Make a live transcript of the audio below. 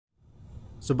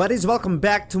So buddies, welcome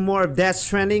back to more of Death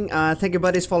Stranding. Thank you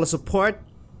buddies for the support.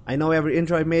 I know every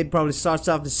intro I made probably starts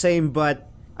off the same, but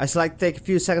I just like to take a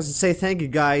few seconds to say thank you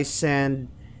guys, and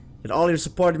that all your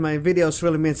support in my videos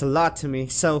really means a lot to me.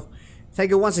 So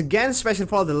thank you once again, especially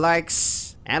for all the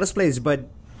likes and displays, bud.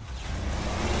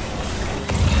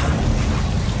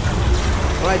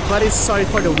 Alright buddies, sorry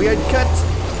for the weird cut.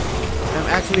 I'm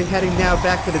actually heading now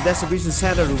back to the distribution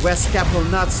center, the West Capital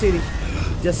Knot City.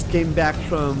 Just came back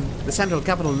from the Central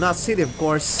Capital Knot City, of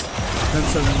course. Done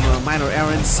some minor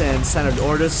errands and standard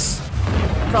orders.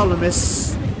 Problem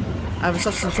is, I'm in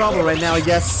such some trouble right now, I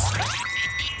guess.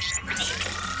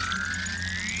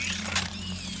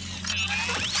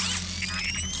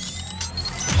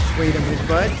 Wait a minute,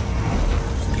 bud.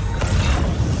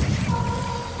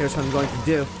 Here's what I'm going to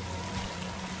do.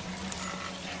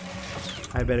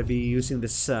 I better be using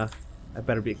this, I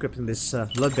better be equipping this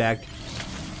blood bag.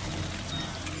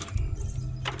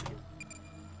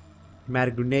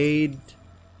 Magic grenade.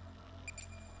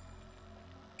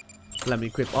 Let me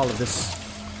equip all of this.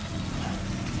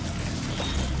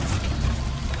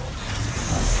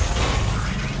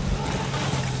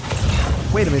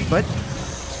 Wait a minute, bud.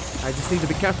 I just need to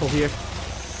be careful here.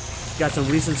 Got some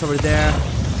reasons over there.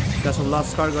 Got some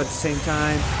lost cargo at the same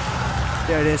time.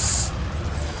 There it is.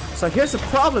 So here's the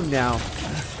problem now.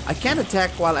 I can't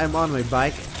attack while I'm on my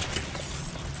bike.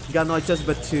 Got no choice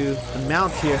but to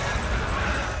mount here.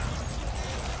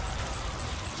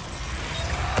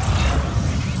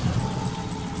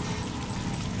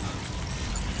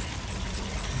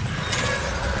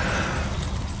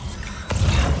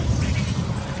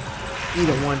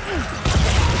 Either one.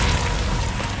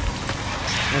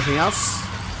 Anything else?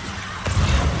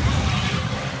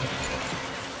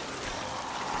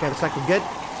 Okay, looks like we're good.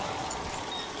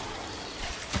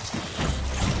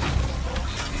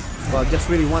 Well, just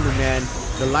really wonder, man.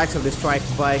 The likes of this trike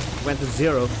bike went to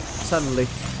zero suddenly.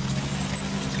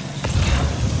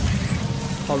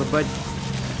 Hold on, bud.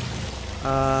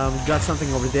 Got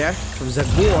something over there from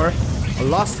Zagor. A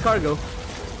lost cargo.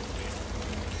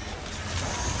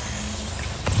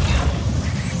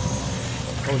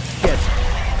 Oh shit.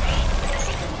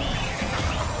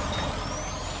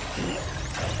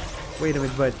 Wait a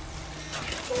minute, bud.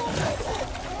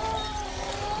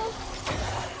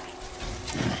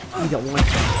 You got one.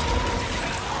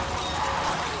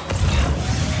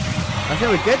 I think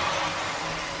we're good.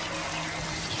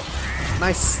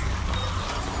 Nice.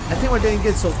 I think we're doing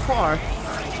good so far.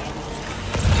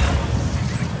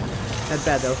 Not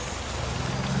bad though.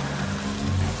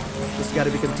 Just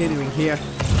gotta be continuing here.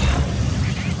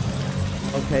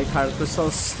 Okay, card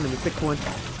crystals. Let me pick one.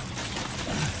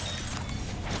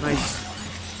 Nice.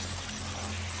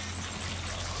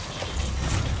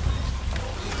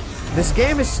 This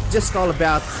game is just all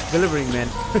about delivering, man.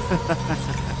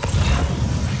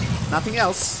 Nothing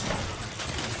else.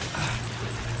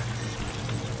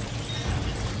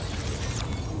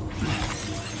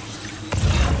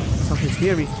 Something's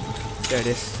near me. There it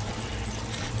is.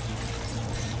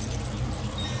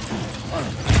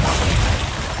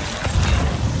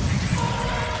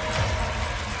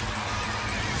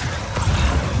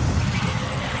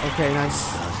 Okay, nice.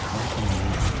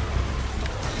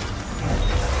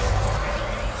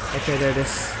 Okay, there it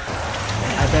is.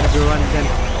 I better be running then.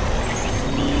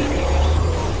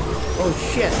 Oh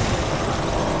shit.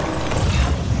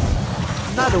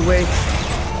 Another way.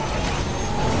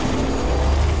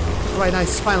 Right,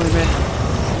 nice. Finally, man.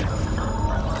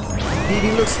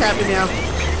 BB looks happy now.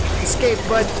 Escape,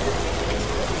 bud.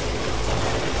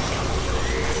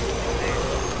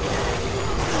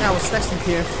 Now what's next in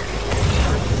here?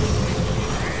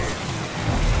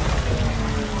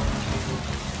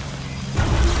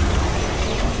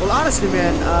 Well, honestly,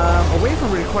 man, away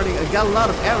from recording, I got a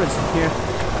lot of errands in here.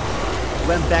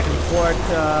 Went back and forth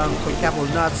from Capital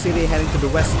Knot City, heading to the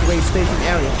Westway Station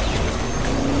area.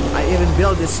 I even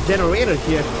built this generator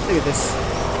here. Look at this.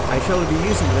 I shall be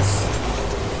using this.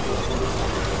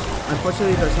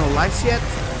 Unfortunately, there's no lights yet,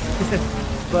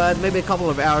 but maybe a couple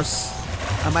of hours,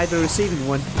 I might be receiving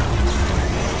one.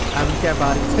 I don't care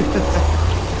about it.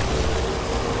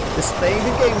 Just playing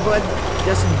the game, bud.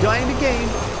 Just enjoying the game.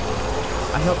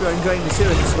 I hope you're enjoying the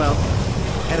series as well.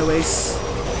 Anyways,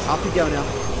 off we go now.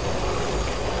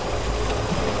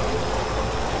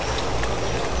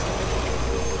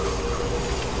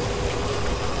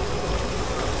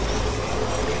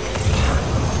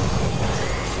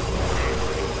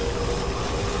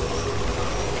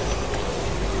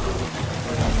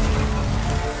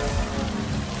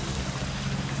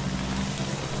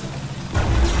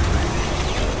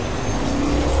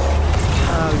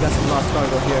 We got some lost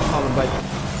cargo here. Hold on, bud.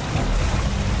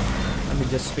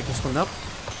 just pick this one up.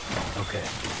 Okay.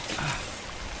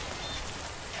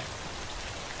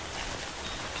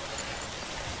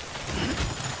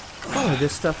 Oh,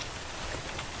 this stuff.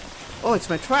 Oh, it's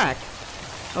my track.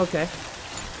 Okay.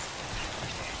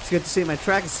 It's good to see my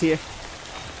track is here.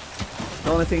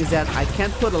 The only thing is that I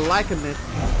can't put a like on it.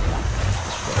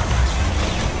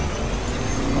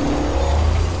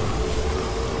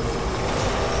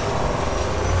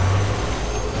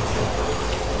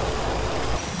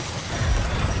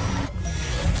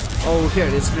 Oh, here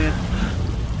it is, man.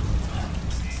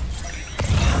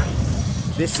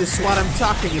 This is what I'm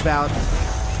talking about.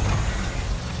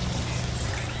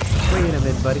 Wait a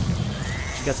minute, buddy.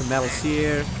 Got some metals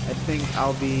here. I think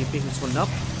I'll be picking this one up.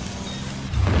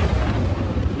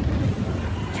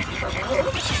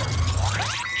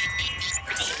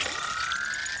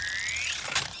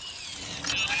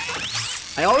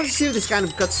 I always see this kind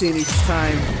of cutscene each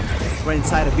time we're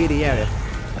inside a BD area.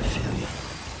 I feel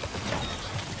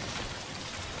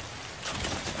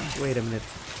you. Wait a minute.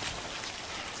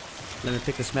 Let me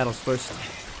pick this metals first.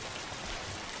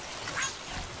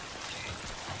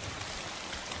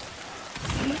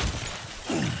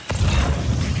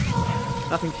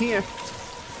 Nothing here.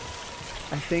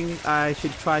 I think I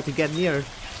should try to get near.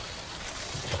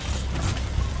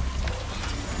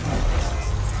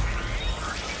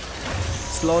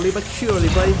 Slowly but surely,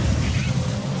 buddy.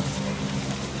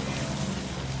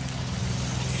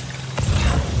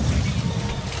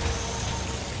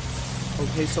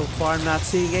 Okay, so far I'm not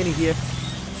seeing any here.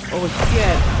 Oh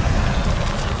shit!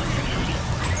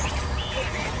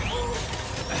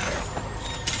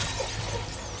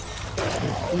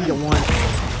 Either one.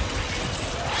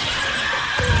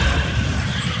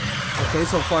 Okay,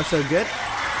 so far so good.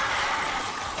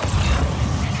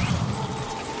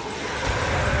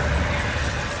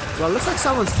 Well, looks like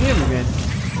someone's near me, man.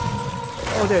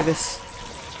 Oh, there it is.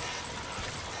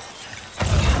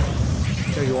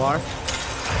 There you are.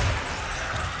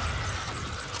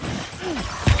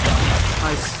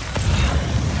 Nice.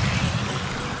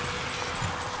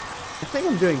 I think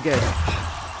I'm doing good.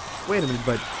 Wait a minute,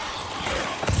 bud.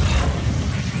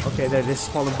 Okay, there it is.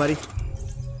 Hold on, buddy.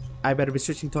 I better be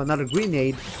switching to another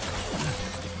grenade.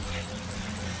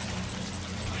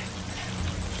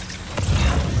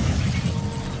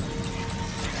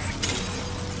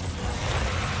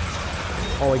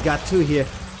 Oh, I got two here.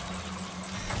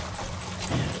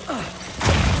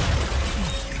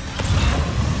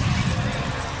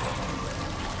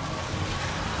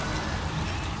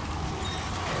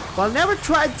 Well, I never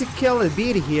tried to kill a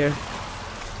beady here.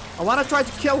 I want to try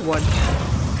to kill one.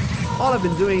 All I've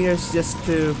been doing here is just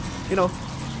to, you know,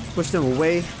 push them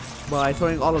away by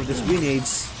throwing all of these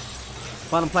grenades.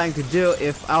 What I'm planning to do,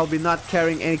 if I'll be not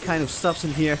carrying any kind of stuffs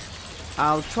in here,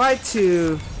 I'll try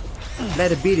to let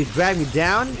the beady drag me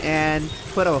down and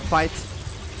put up a fight.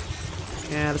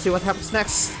 And let's see what happens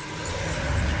next.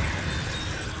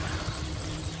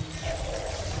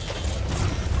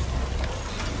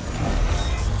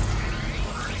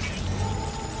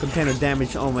 Container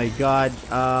damage, oh my god.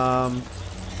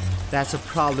 That's a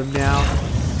problem now.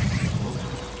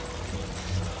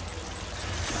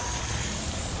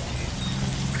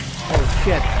 Oh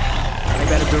shit. I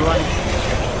better be running.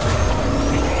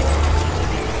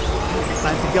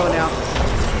 Time to go now.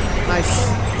 Nice.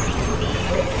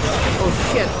 Oh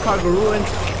shit, cargo ruined.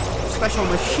 Special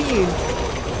machine.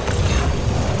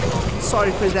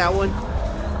 Sorry for that one.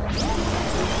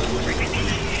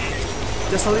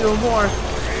 Just a little more.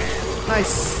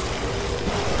 Nice.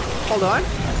 Hold on.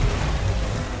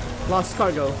 Lost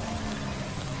cargo.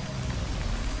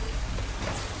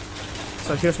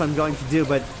 So here's what I'm going to do,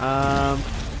 but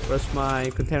where's my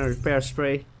container repair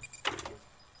spray?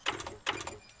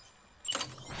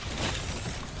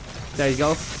 There you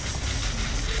go.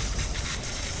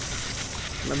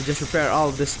 Let me just repair all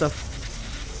of this stuff.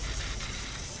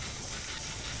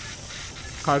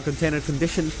 Car container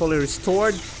condition fully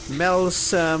restored.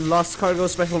 Metals, lost cargo,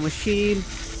 special machine.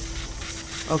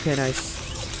 Okay, nice.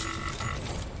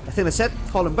 I think that's it.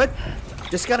 Hold on, but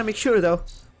just gotta make sure though.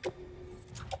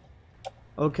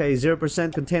 Okay,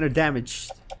 0% container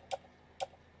damaged.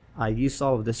 I used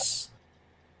all of this.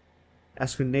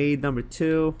 As grenade number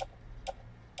 2.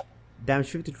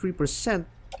 Damage 53%.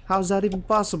 How's that even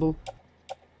possible?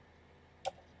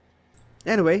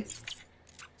 Anyway.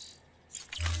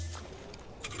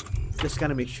 Just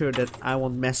gotta make sure that I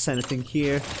won't mess anything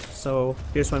here. So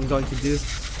here's what I'm going to do.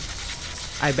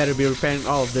 I better be repairing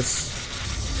all of this.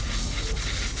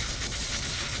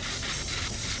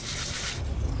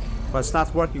 But it's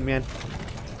not working, man.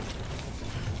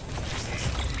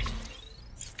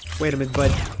 Wait a minute,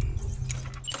 bud.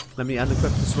 Let me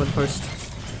unequip this one first.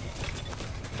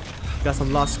 Got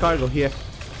some lost cargo here.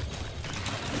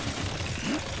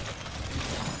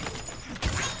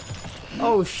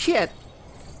 Oh shit!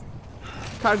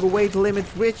 Cargo weight limit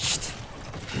reached.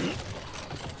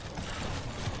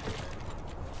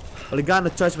 Well, I got no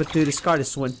choice but to discard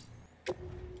this one.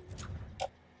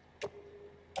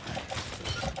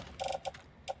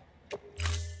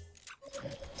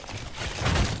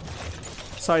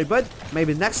 Sorry, bud.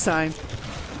 Maybe next time.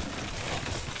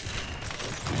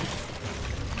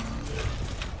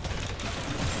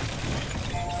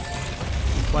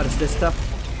 What is this stuff?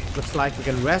 Looks like we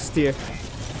can rest here,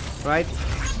 right?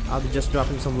 I'll be just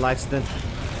dropping some likes then.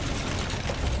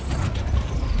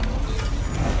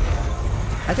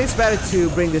 I think it's better to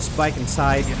bring this bike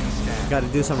inside. Gotta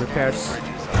do some repairs.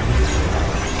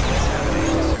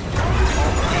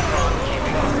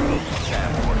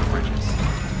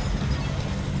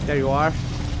 There you are.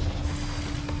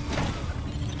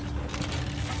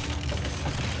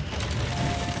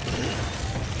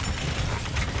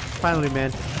 Finally,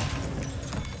 man.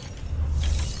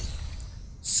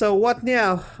 So what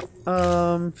now?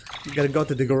 We gotta go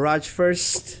to the garage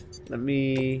first. Let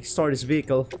me store this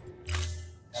vehicle.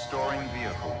 Storing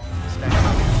vehicle.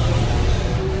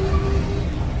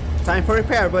 Time for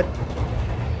repair, but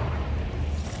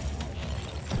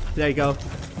there you go.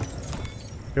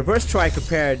 Reverse trike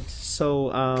repaired. So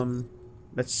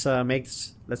let's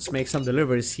make some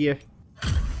deliveries here.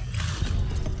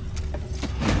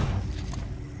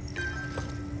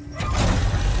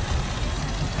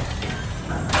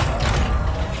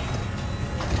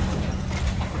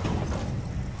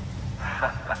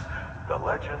 The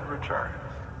legend returns.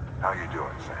 How you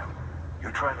doing, Sam?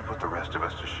 You trying to put the rest of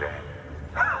us to shame?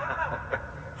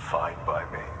 Fine by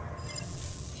me.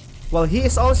 Well, he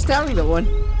is always telling that one.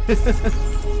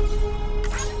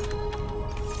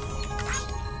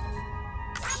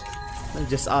 Let me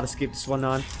just auto skip this one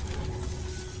on.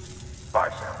 Bye,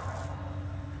 Sam.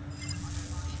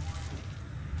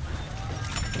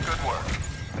 Good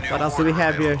work. What else do we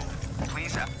have here?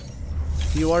 Please have.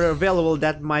 New order available.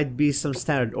 That might be some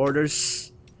standard orders.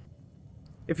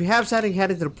 If you have something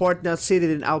headed to the port not seated,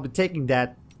 then I'll be taking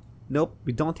that. Nope,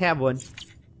 we don't have one.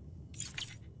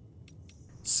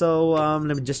 So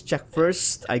let me just check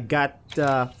first. I got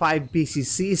 5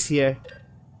 PCCs here.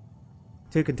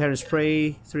 2 container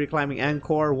spray, 3 climbing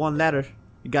anchor, 1 ladder.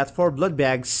 We got 4 blood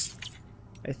bags.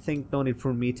 I think no need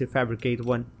for me to fabricate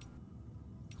one.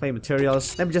 Clay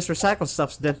materials. Let me just recycle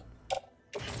stuff then.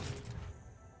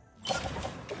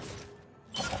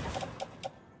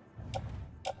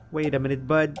 Wait a minute,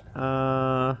 bud.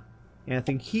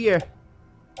 Anything here?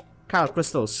 Kyle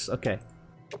crystals. Okay.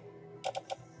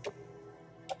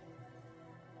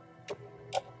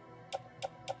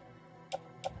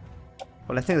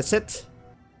 Well, I think that's it.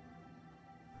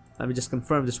 Let me just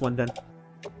confirm this one then.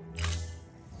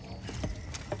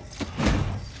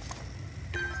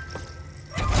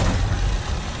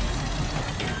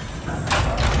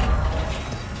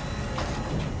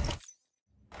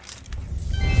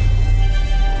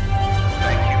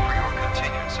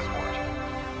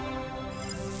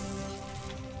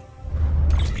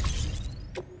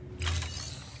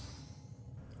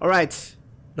 Alright,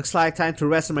 looks like time to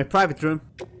rest in my private room.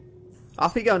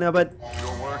 Off we go now, bud.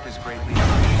 Your work is greatly appreciated.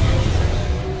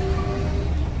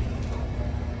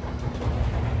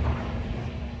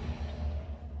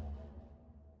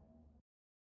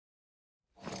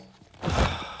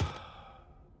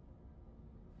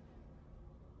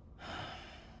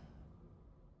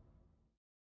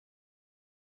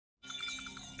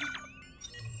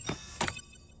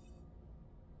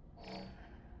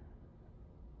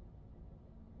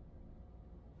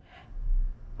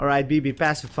 Alright, BB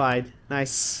pacified.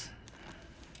 Nice.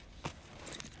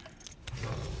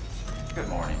 Good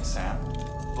morning, Sam.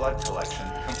 Blood collection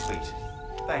complete.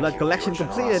 Blood collection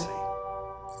completed.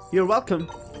 You're welcome.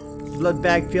 Blood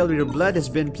bag filled with your blood has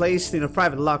been placed in a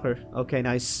private locker. Okay,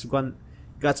 nice.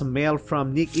 Got some mail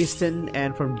from Nick Easton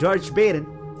and from George Baden.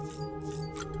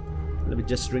 Let me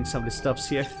just drink some of the stuffs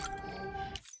here.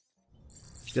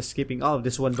 Just skipping all of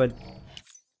this one, bud.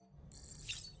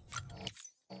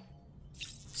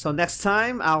 So next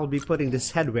time I'll be putting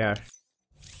this headwear.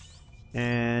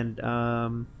 And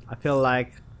I feel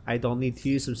like I don't need to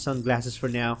use some sunglasses for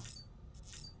now.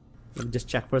 Let me just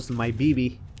check first on my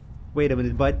BB. Wait a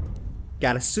minute, bud.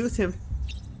 Gotta soothe him.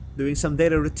 Doing some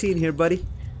daily routine here, buddy.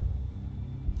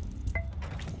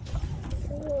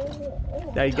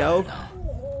 There you go.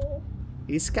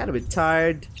 He's kind of a bit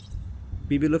tired.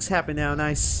 BB looks happy now,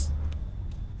 nice.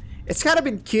 It's kind of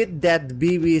been cute that the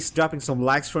BB is dropping some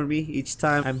likes for me each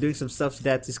time I'm doing some stuff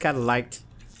that is kind of liked.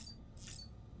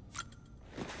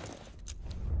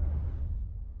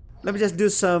 Let me just do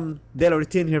some daily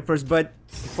routine here first, but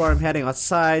before I'm heading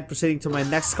outside, proceeding to my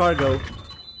next cargo.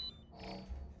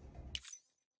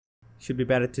 Should be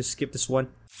better to skip this one.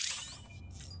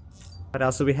 What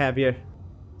else do we have here?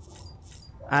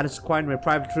 Items acquired in my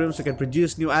private room, so I can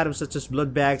produce new items such as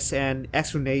blood bags and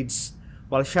X grenades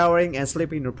while showering and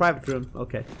sleeping in your private room.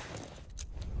 Okay.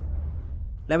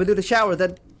 Let me do the shower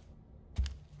then.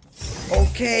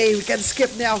 Okay, we can skip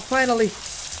now, finally.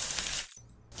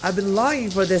 I've been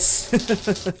longing for this.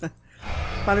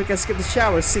 Finally we can skip the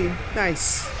shower scene.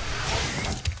 Nice.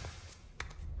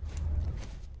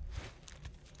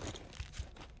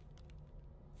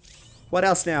 What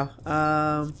else now?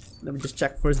 Let me just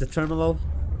check first the terminal.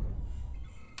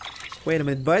 Wait a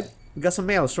minute, bud. We got some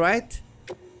mails, right?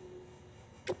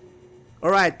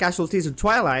 Alright, Casualties of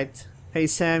Twilight. Hey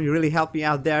Sam, you really helped me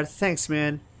out there. Thanks,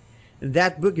 man. And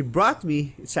that book you brought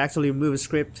me, it's actually a movie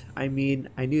script. I mean,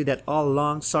 I knew that all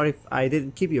along. Sorry if I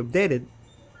didn't keep you updated.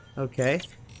 Okay.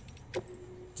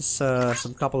 Just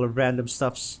some couple of random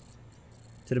stuffs.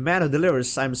 To the man who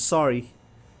delivers, I'm sorry.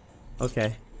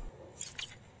 Okay.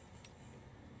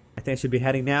 I think I should be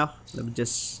heading now. Let me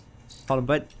just... Hold on,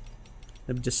 bud.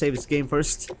 Let me just save this game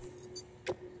first.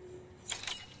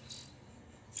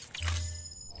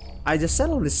 I just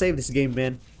suddenly saved this game,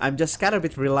 man. I'm just kind of a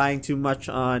bit relying too much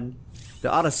on the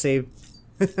autosave.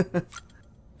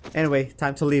 Anyway,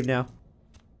 time to leave now.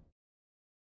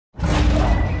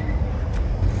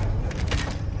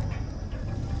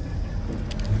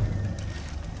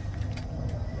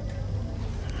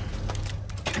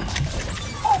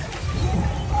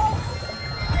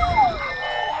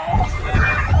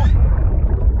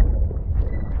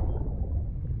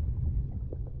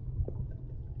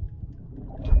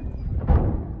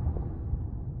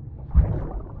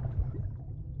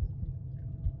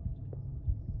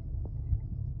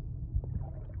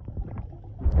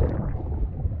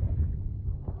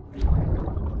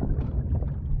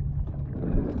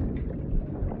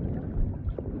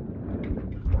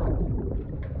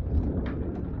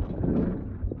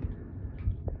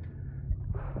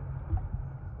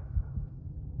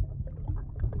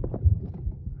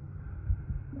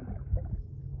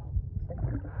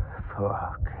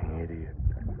 Fucking idiot.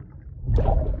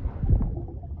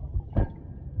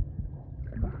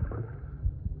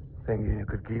 Thinking you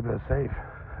could keep us safe.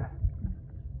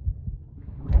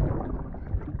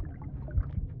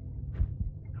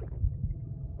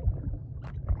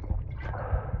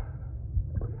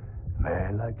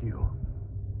 Man like you.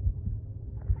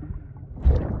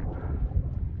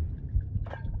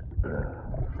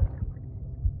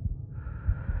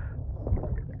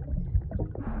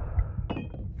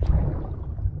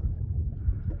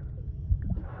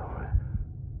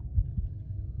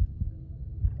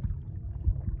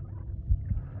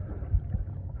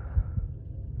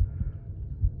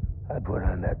 I put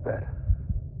on that bet.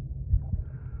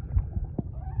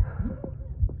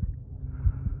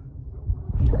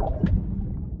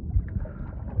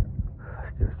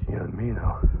 It's just you and me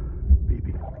now,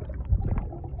 baby.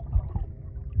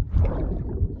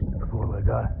 That's all I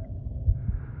got.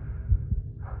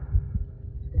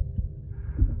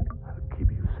 I'll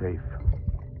keep you safe,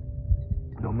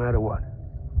 no matter what.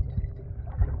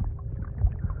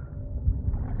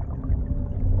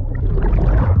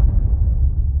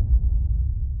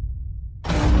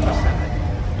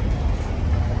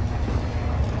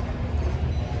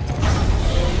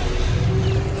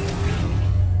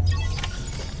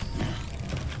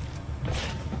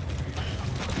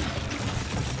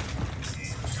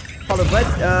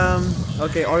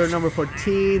 Okay, order number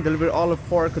 14, deliver all of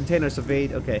 4 containers of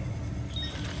aid. Okay.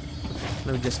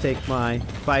 Let me just take my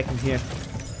bike in here.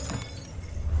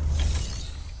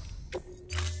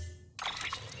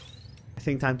 I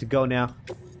think time to go now.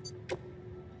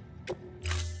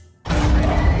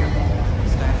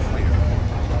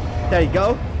 There you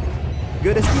go.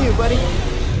 Good as new, buddy.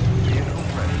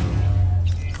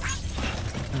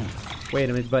 Wait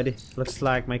a minute, buddy. Looks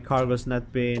like my cargo's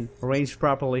not been arranged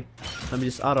properly. Let me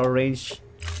just auto-arrange.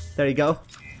 There you go.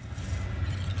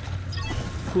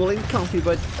 Cool and comfy,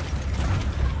 bud.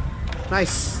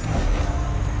 Nice.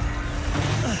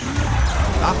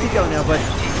 Off you go now, bud.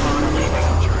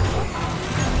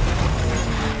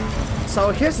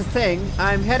 So here's the thing.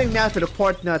 I'm heading now to the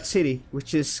Port Knot City,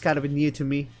 which is kind of new to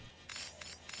me.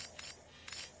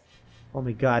 Oh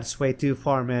my god, it's way too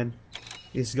far, man.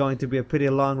 It's going to be a pretty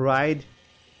long ride.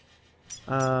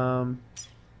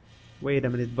 Wait a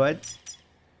minute, bud.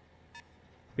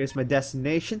 Here's my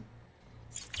destination.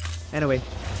 Anyway,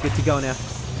 good to go now.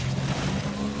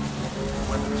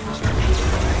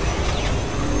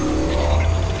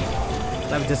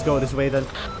 Let me just go this way then.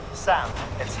 Sam,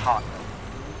 it's hot.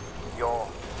 your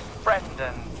friend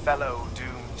and fellow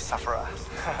doom sufferer.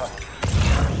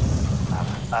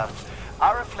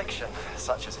 Our affliction,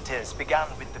 such as it is, began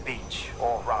with the beach,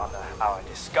 or rather, our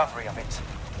discovery of it.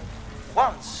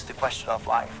 Once, the question of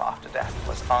life after death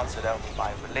was answered only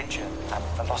by religion and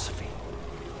philosophy.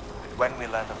 But when we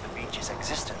learned of the beach's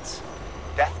existence,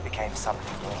 death became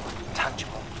something more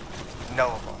tangible,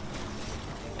 knowable.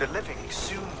 The living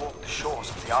soon walked the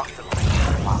shores of the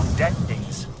afterlife, while dead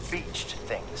things, beached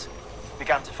things,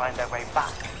 began to find their way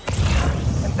back.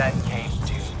 And then came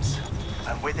dooms,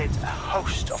 and with it a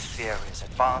host of theories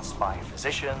advanced by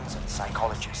physicians and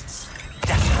psychologists,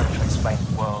 desperate to explain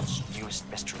the world's newest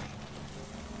mystery.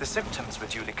 The symptoms were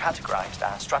duly categorized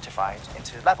and stratified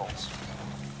into levels.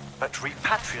 But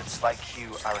repatriates like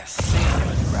you are a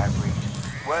singularly rare breed,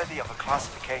 worthy of a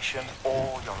classification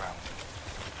all your own.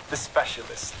 The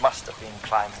specialists must have been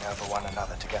climbing over one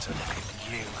another to get a look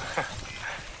at you.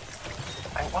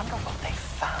 I wonder what they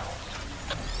found.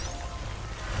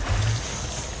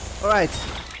 Alright,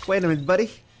 wait a minute,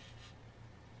 buddy.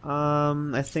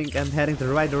 I think I'm heading to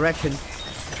the right direction.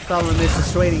 Problem is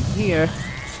it's raining here.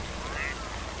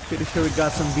 Pretty sure we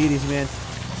got some beaties, man.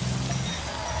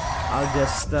 I'll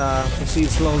just proceed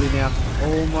slowly now.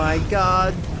 Oh my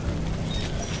god.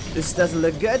 This doesn't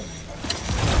look good.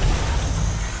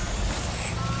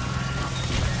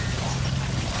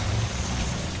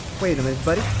 Wait a minute,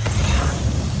 buddy.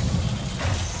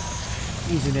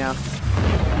 Easy now.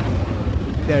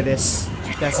 There it is.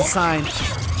 That's a sign.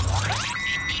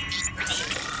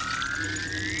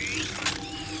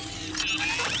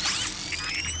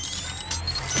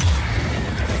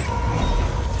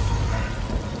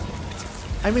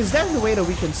 I mean, is that the way that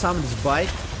we can summon this bike?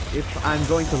 If I'm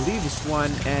going to leave this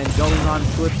one and going on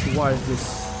foot towards this,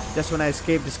 just when I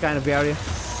escape this kind of area.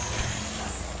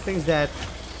 Things that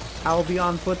I will be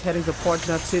on foot heading to Port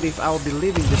Knot City if I will be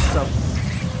leaving this stuff.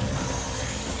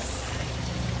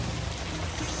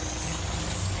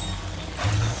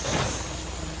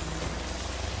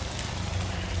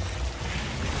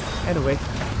 Anyway,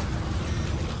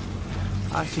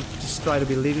 I should just try to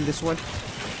be leaving this one.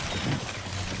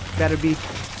 Better be.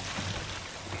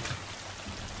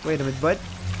 Wait a minute, bud.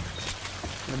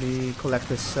 Let me collect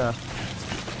this. It's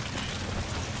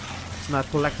not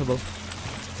collectible.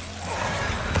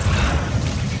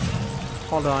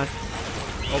 Hold on.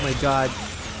 Oh my god.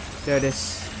 There it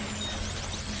is.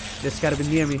 It's gotta be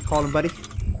near me. Hold on, buddy.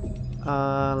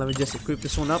 Let me just equip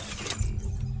this one up.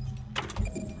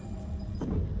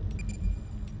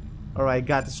 Alright,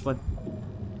 got this one.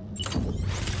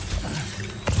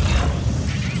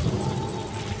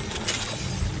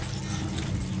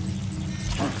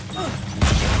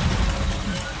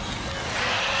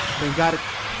 We got it.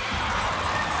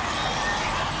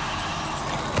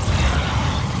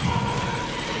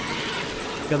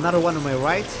 Got another one on my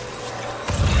right.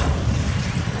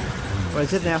 Where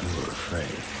is it now?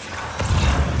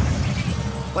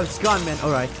 Well, it's gone, man.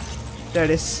 Alright. There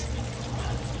it is.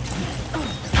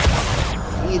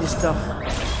 Eat this stuff.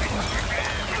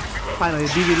 Finally, the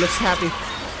BB looks happy.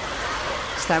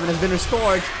 Stamina has been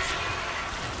restored.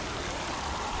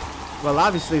 Well,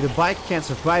 obviously the bike can't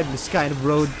survive this kind of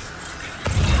road.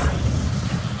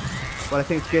 But I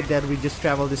think it's good that we just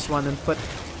travel this one on foot.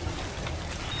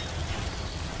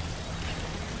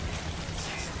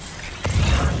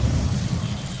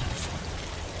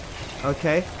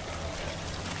 Okay.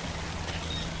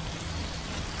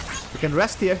 We can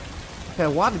rest here if I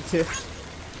wanted to.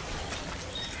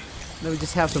 Let me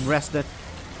just have some rest then.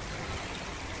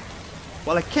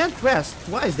 Well, I can't rest.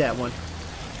 Why is that one?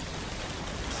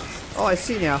 Oh, I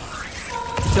see now.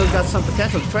 Still got some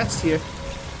potential threats here.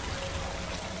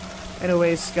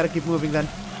 Anyways, gotta keep moving then.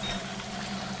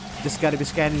 Just gotta be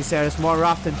scanning these areas more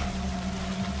often.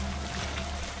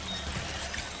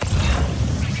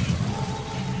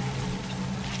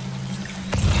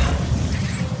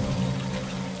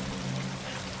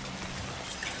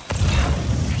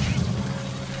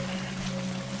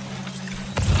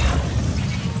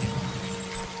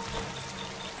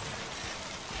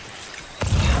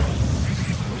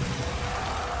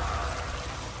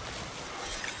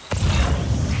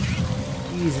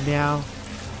 Easy now.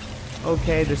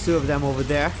 Okay, there's two of them over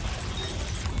there.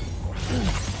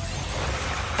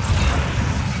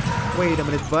 Wait a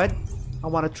minute, bud. I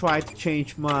want to try to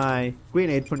change my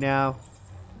grenade for now.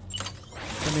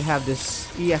 Let me have this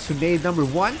ES grenade number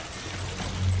 1.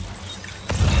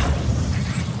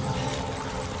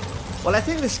 Well, I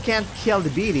think this can't kill the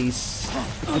beaties.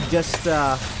 It just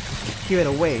give it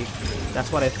away. That's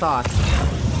what I thought.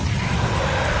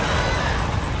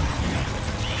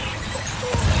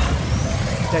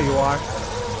 There you are.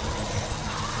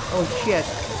 Oh shit.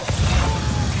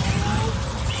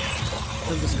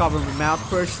 Let me just cover my mouth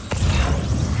first.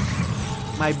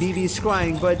 My BB is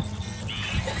crying, but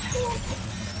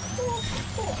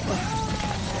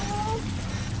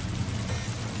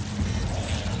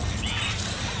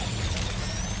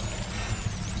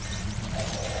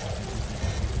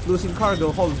losing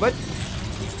cargo. Hold, but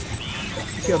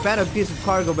you abandon a piece of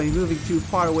cargo by moving too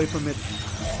far away from it.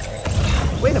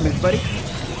 Wait a minute, buddy.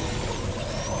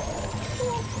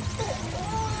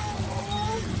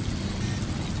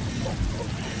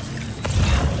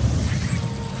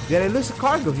 Did I lose a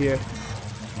cargo here?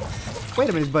 Wait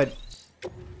a minute, bud.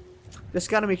 Just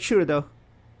gotta make sure though.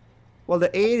 Well, the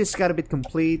aid is gotta be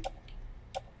complete.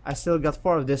 I still got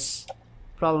 4 of this.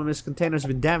 Problem is, container's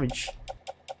been damaged.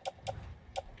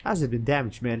 How's it been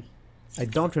damaged, man? I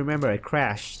don't remember I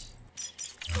crashed.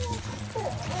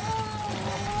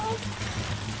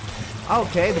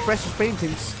 Okay, the precious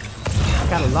paintings.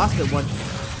 Kinda lost that one.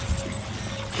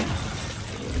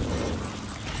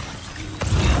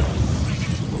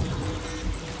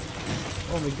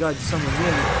 Oh my god, someone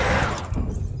near me.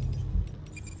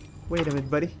 Wait a minute,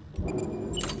 buddy.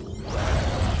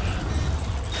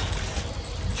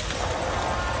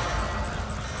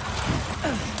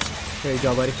 There you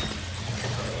go, buddy.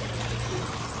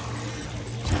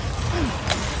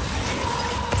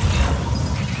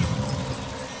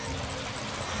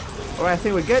 Alright, I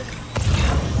think we're good.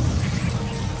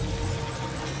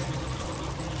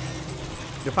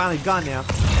 They're finally gone now.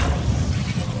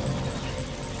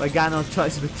 I got no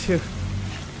choice but to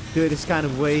do it this kind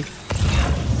of way.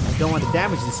 I don't want to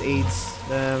damage these aids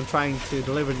that I'm trying to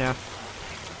deliver now.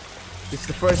 It's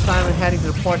the first time I'm heading to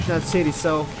the Fortnite City,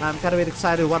 so I'm kind of bit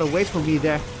excited what awaits for me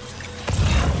there.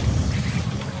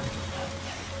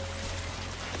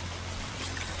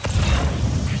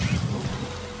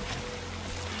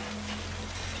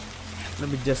 Let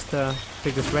me just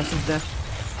take this resin there.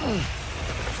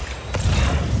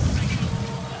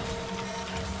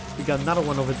 We got another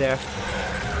one over there.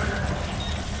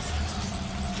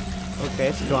 Okay,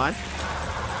 it's gone.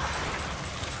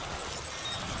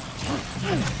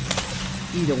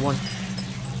 Either one.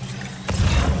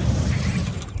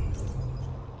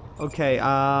 Okay,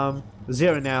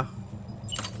 0 now.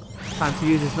 Time to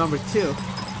use this number 2.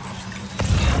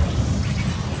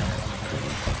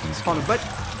 Hold on, but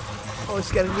oh,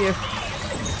 it's getting near.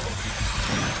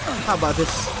 How about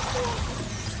this?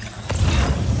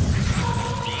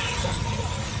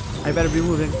 I better be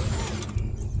moving.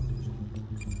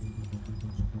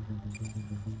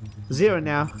 0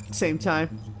 now, same time.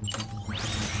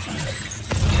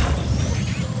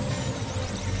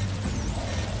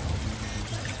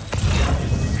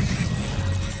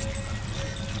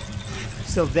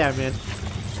 Still there, man.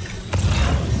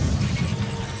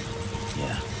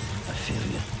 Yeah, I feel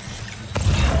you.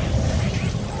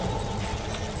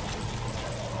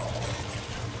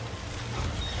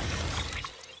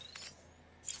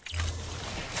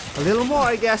 A little more,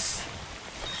 I guess.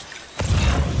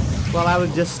 Well, I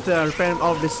will just repair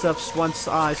all of this stuff once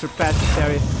I surpass this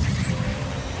area.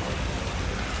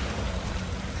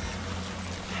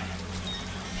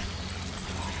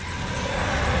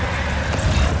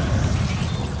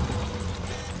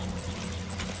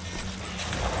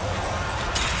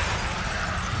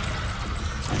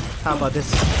 How about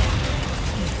this?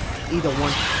 Either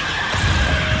one.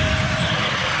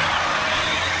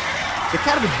 They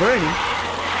kind of be burning.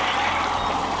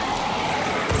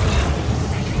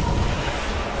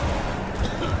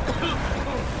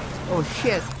 Oh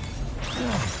shit.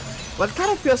 Well, it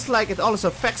kind of feels like it also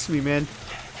affects me, man.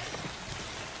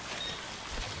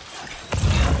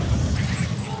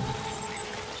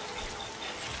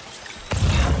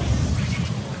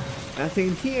 Nothing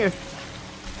in here.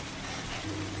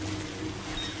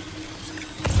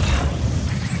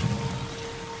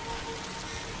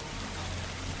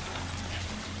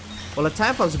 Well, the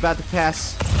time is about to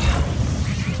pass.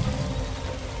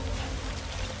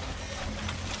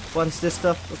 What is this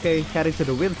stuff? Okay, heading to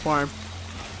the wind farm.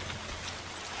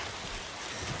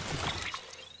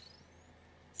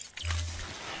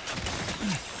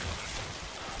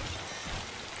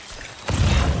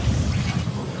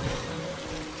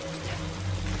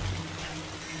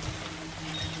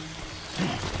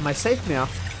 Am I safe now?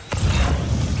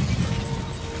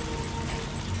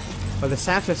 Well, the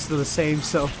soundtrack's still the same,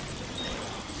 so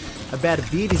I bet the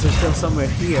beaties are still somewhere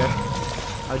here.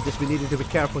 I'll just be needing to be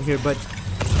careful here, but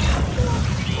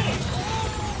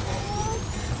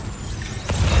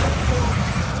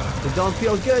they don't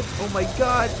feel good. Oh my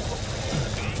god.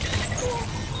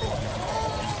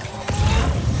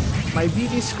 My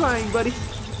BB's crying, buddy.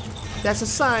 That's a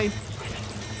sign.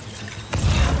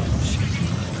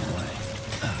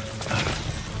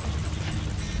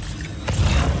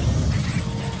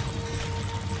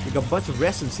 We got a bunch of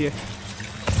resins here.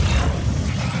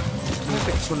 I'm gonna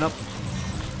pick this one up.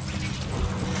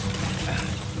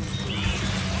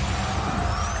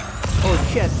 Oh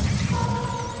shit.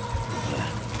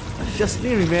 Just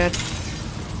near me, man.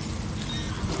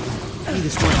 I need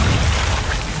this one.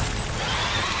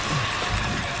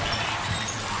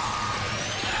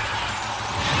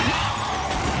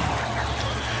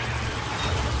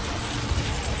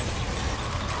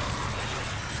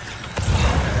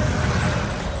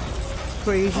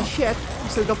 Crazy shit. We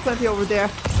still got plenty over there.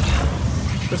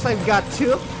 Looks like we got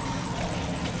 2.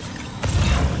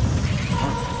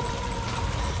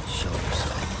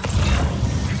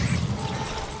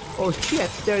 Oh shit,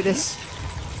 there it is.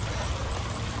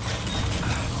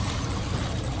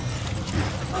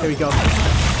 There we go.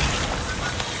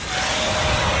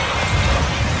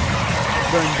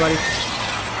 Burn, buddy.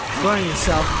 Burn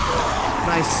yourself.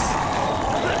 Nice.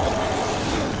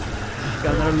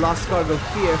 Got another lost cargo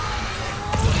here.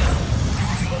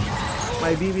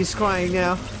 My BB's crying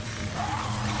now.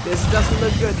 This doesn't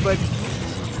look good, but...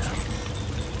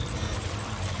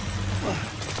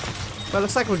 Well,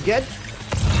 looks like we're good.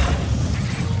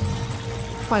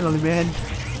 Finally, man.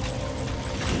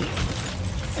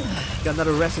 Got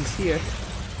another resins here.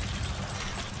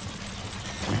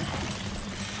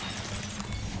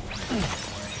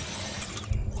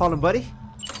 Hold on, buddy.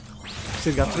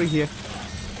 Still got 3 here.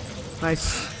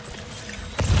 Nice.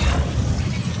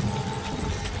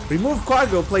 Remove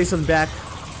cargo, place on back.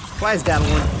 Why is that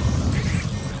one?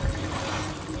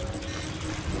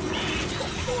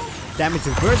 Damage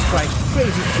and burst strike.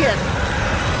 Crazy shit.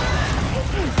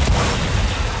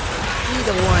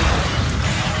 Either one.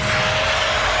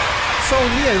 So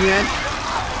near, man.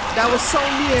 That was so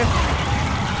near.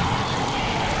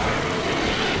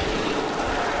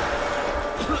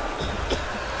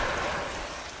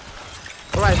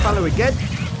 Alright, finally we're good.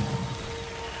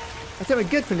 I think we're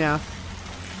good for now.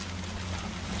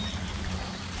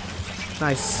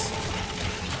 Nice.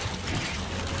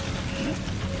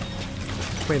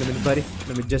 Wait a minute, buddy.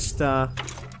 Let me just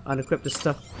unequip this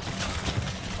stuff.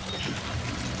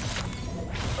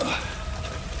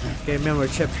 Okay, memory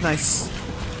chip. Nice.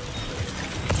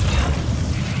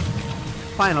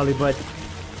 Finally, bud.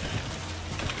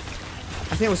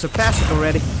 I think we surpassed it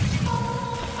already.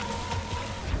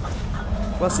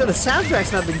 Well, still the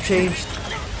soundtrack's not been changed.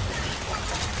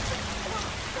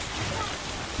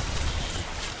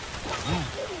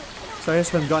 So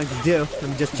here's what I'm going to do. Let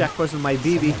me just check first with my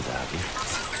BB.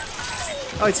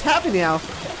 Oh, it's happy now.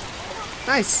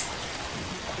 Nice.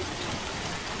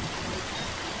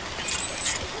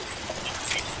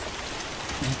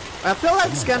 I feel like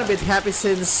it's gonna be happy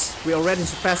since we already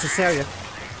surpassed this area.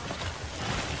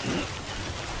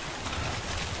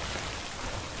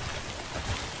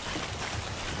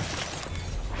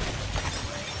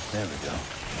 There we go.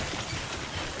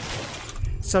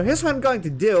 So here's what I'm going to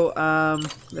do.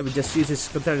 Let me just use this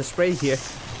container spray here.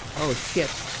 Oh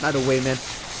shit, not away, man.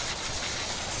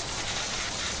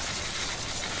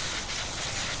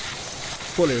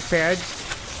 Fully repaired.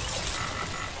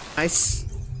 Nice.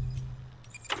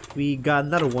 We got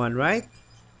another one, right?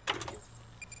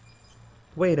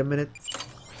 Wait a minute.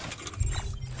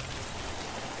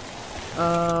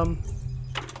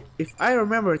 If I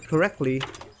remember it correctly,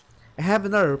 I have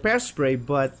another repair spray,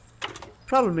 but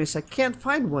problem is I can't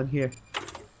find one here.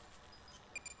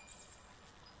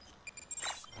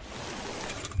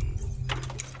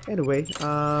 Anyway,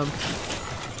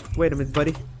 wait a minute,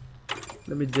 buddy.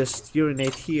 Let me just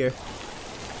urinate here.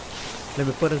 Let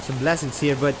me put in some blessings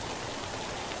here, but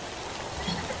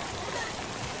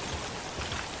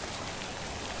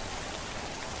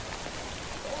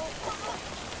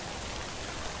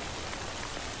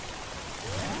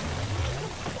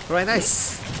alright,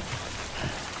 nice.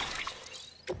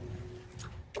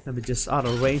 Let me just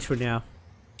auto range for now.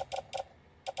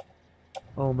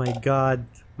 Oh my god,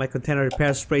 my container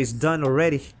repair spray is done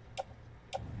already.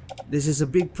 This is a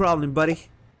big problem, buddy.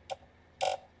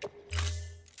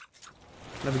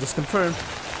 Let me just confirm.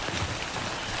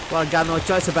 Well, I got no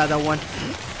choice about that one.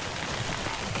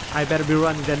 I better be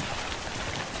running then.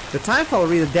 The time fall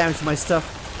really damaged my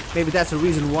stuff. Maybe that's the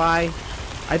reason why.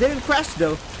 I didn't crash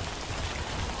though.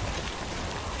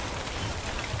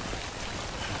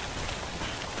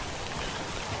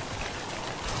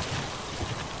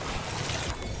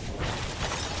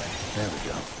 There we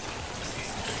go.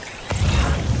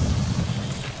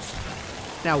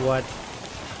 Now what?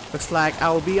 Looks like I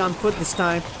will be on foot this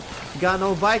time. Got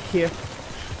no bike here.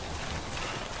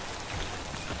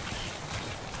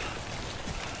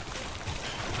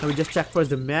 Let me just check first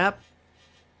the map.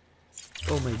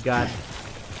 Oh my god.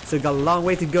 Still got a long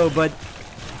way to go, but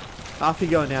Off you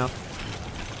go now.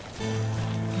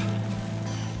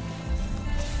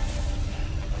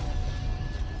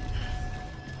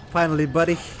 Finally,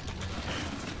 buddy.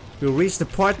 We reached the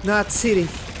Port Knot City.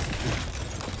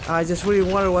 I just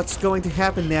really wonder what's going to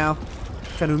happen now.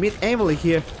 Can we meet Emily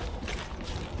here?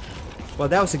 Well,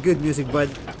 that was a good music, but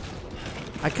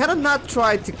I kind of not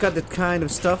try to cut that kind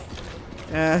of stuff.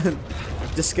 And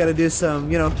just gotta do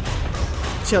some, you know,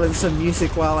 chilling some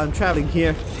music while I'm traveling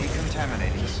here.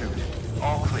 Decontaminating suit.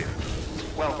 All clear.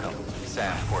 Welcome,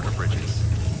 Sam Porter Bridges.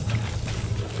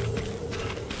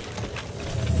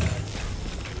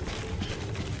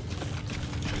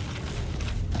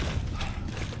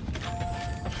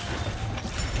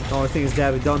 The only thing is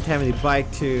that we don't have any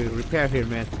bike to repair here,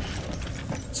 man.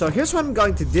 So here's what I'm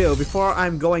going to do. Before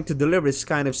I'm going to deliver this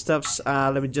kind of stuffs,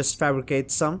 let me just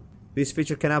fabricate some. This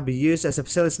feature cannot be used as the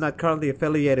facility is not currently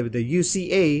affiliated with the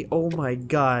UCA. Oh my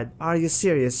god, are you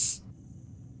serious?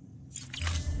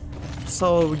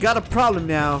 So we got a problem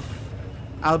now.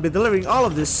 I'll be delivering all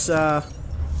of this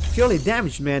purely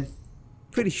damaged, man.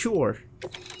 Pretty sure.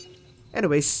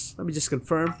 Anyways, let me just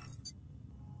confirm.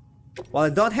 Well, I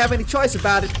don't have any choice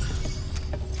about it.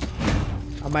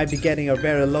 I might be getting a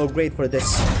very low grade for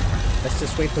this. Let's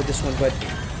just wait for this one, but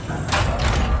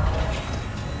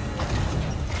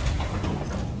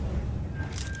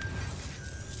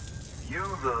You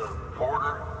the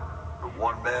porter? The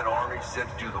one-man army sent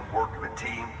to do the work of a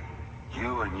team?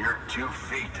 You and your 2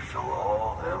 feet to fill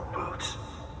all them boots.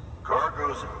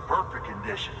 Cargo's in perfect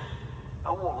condition.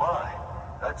 I won't lie,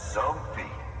 that's some feat.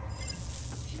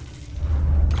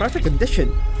 perfect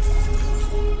condition.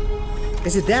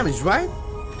 Is it damaged, right?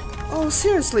 Oh,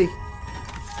 seriously.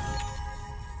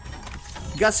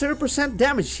 Got 0%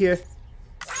 damage here.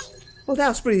 Well, that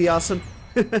was pretty awesome.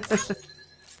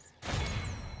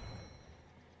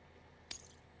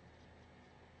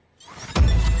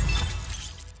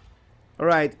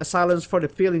 Alright, a silence for the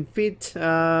feeling feet.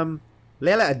 Léa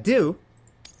Seydoux.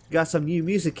 Got some new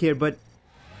music here, but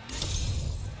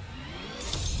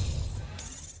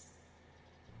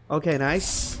okay,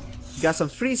 nice. Got some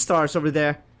 3 stars over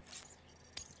there.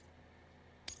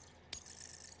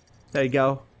 There you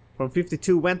go. From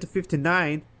 52 went to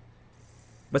 59.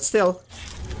 But still,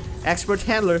 expert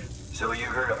handler. So you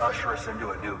here to usher us into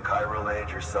a new chiral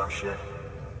age or some shit?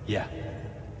 Yeah.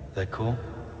 That cool?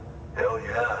 Hell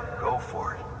yeah, go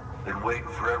for it. Been waiting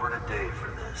forever and a day for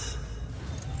this.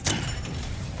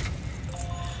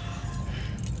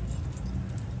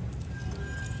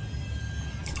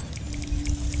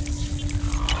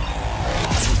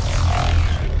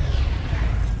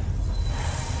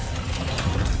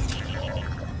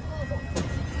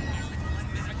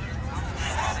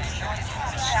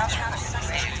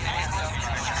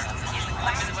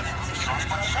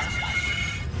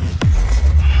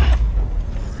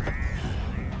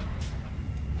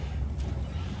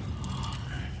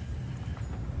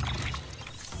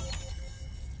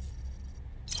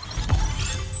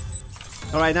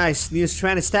 Alright, nice. New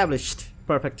strand established.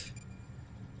 Perfect.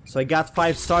 So I got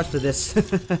 5 stars for this.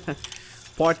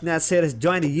 Partner said has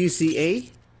joined the UCA.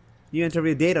 New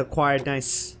interview data acquired.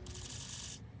 Nice.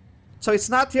 So it's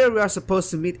not here we are supposed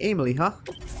to meet Emily, huh?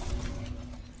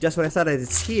 Just when I thought that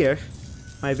it's here.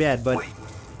 My bad, but... Wait.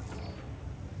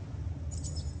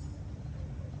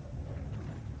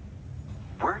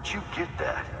 Where'd you get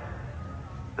that?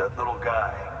 That little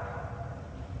guy?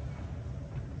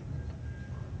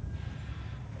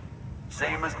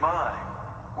 Same as mine.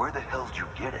 Where the hell did you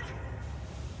get it?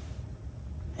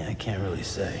 Yeah, I can't really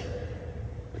say.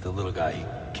 But the little guy, he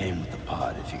came with the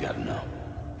pod, if you gotta know.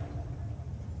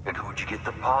 And who'd you get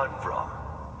the pod from?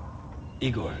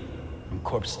 Igor, from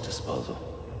Corpse Disposal.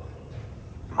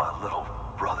 My little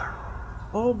brother.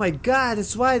 Oh my god,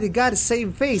 that's why they got the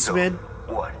same face, So, man.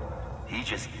 what? He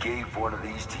just gave one of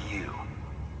these to you.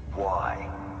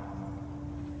 Why?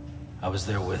 I was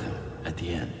there with him, at the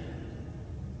end.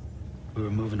 We were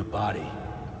moving a body.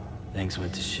 Things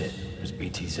went to shit. There's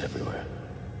BTs everywhere.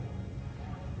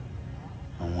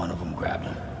 And one of them grabbed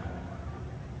him.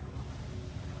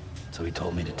 So he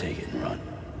told me to take it and run.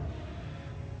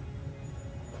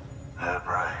 That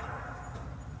right.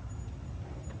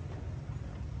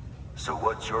 So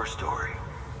what's your story?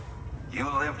 You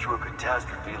lived through a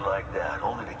catastrophe like that,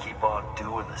 only to keep on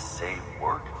doing the same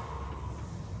work?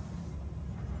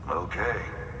 Okay.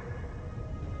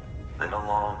 Been a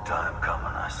long time coming,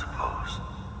 I suppose.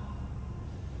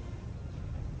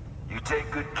 You take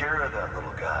good care of that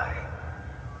little guy.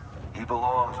 He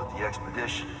belongs with the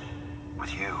expedition.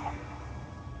 With you.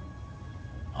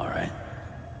 All right.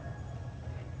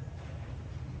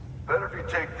 Better if you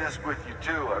take this with you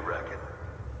too, I reckon.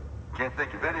 Can't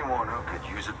think of anyone who could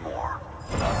use it more.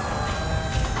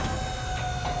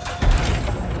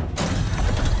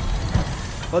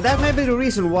 Well, that may be the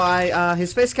reason why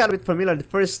his face got a bit familiar the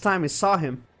first time I saw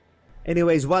him.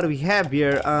 Anyways, what do we have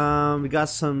here? We got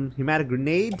some pneumatic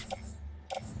grenade.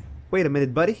 Wait a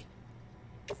minute, buddy.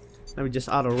 Let me just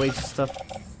auto-rage stuff.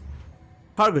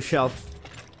 Cargo shelf.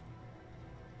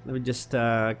 Let me just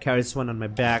carry this one on my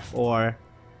back, or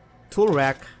tool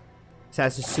rack.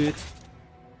 Assassin suit.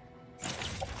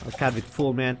 I can't be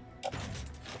full, man.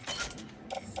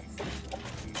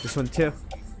 This one too.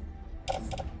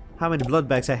 How many blood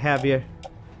bags I have here?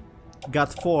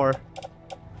 Got 4.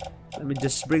 Let me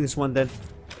just bring this one then.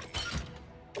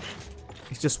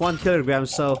 It's just 1 kilogram,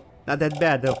 so not that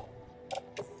bad though.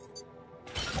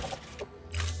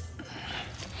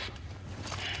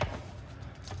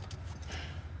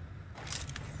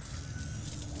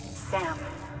 Sam,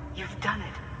 you've done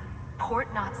it.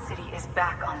 Port Knot City is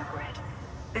back on the grid.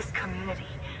 This community,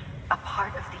 a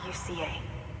part of the UCA.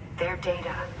 Their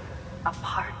data, a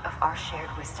part of our shared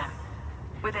wisdom.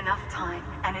 With enough time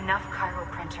and enough Cairo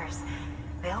printers,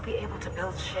 they'll be able to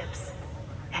build ships.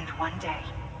 And one day,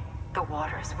 the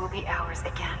waters will be ours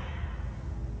again.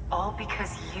 All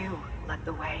because you led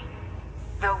the way.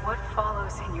 Though what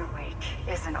follows in your wake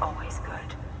isn't always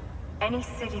good. Any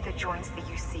city that joins the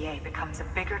UCA becomes a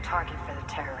bigger target for the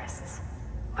terrorists.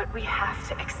 But we have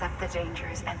to accept the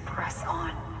dangers and press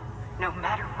on, no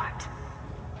matter what.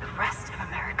 The rest of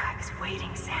America is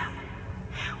waiting, Sam.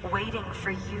 Waiting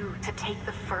for you to take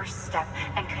the first step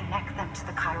and connect them to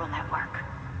the chiral network.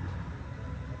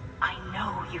 I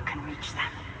know you can reach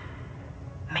them.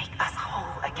 Make us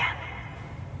whole again.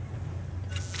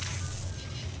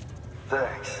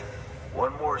 Thanks.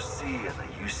 One more C in the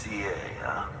UCA,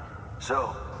 huh?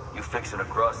 So, you fixing to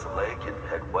cross the lake and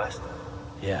head west?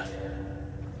 Yeah.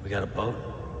 We got a boat?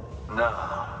 No,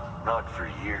 not for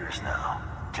years now.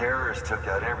 Terrorists took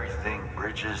out everything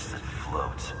bridges that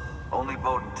floats. Only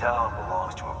boat in town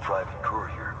belongs to a private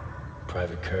courier.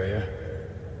 Private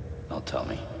courier? Don't tell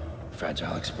me.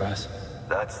 Fragile Express?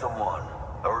 That's the one.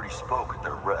 I already spoke with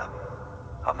their rep.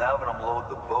 I'm having them load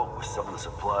the boat with some of the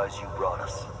supplies you brought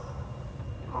us.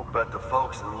 I'll bet the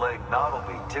folks in Lake Knot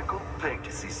will be tickled pink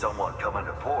to see someone come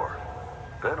into port.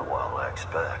 Been a while, I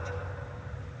expect.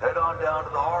 Head on down to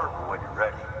the harbor when you're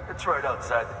ready. It's right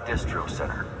outside the distro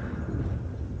center.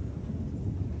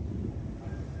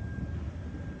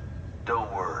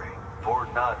 Don't worry,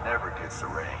 Port Knot never gets the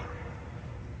rain.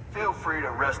 Feel free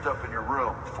to rest up in your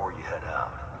room before you head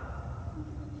out.